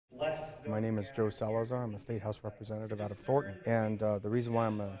My name is Joe Salazar. I'm a state house representative out of Thornton. And the reason why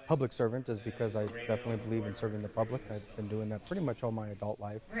I'm a public servant is because I definitely believe in serving the public. I've been doing that pretty much all my adult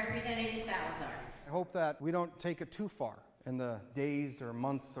life. Representative Salazar. I hope that we don't take it too far in the days or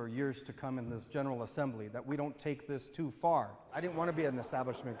months or years to come in this General Assembly, that we don't take this too far. I didn't want to be an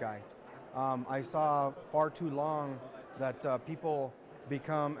establishment guy. I saw far too long that people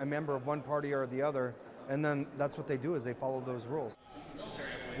become a member of one party or the other, and then that's what they do, is they follow those rules.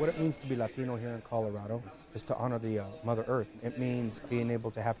 What it means to be Latino here in Colorado is to honor the Mother Earth. It means being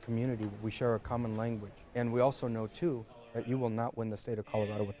able to have community. We share a common language. And we also know, too, that you will not win the state of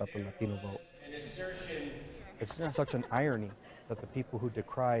Colorado without the Latino vote. It's such an irony that the people who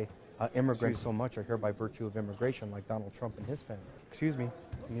decry immigrants so much are here by virtue of immigration, like Donald Trump and his family. Excuse me,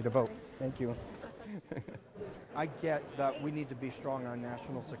 I need a vote. Thank you. I get that we need to be strong on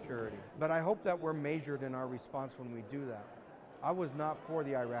national security, but I hope that we're measured in our response when we do that. I was not for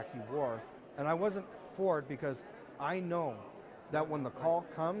the Iraqi war, and I wasn't for it because I know that when the call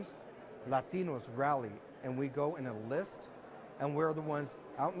comes, Latinos rally and we go and enlist, and we're the ones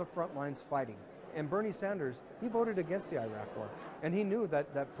out in the front lines fighting. And Bernie Sanders, he voted against the Iraq war, and he knew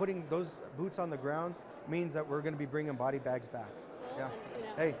that putting those boots on the ground means that we're going to be bringing body bags back. Yeah.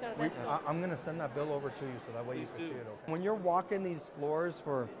 Hey, I'm going to send that bill over to you so that way you can see it. Okay. When you're walking these floors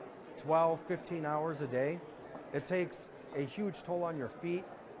for 12, 15 hours a day, it takes a huge toll on your feet.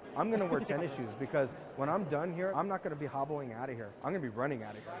 I'm going to wear tennis shoes because when I'm done here, I'm not going to be hobbling out of here. I'm going to be running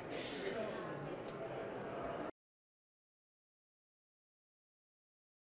out of here.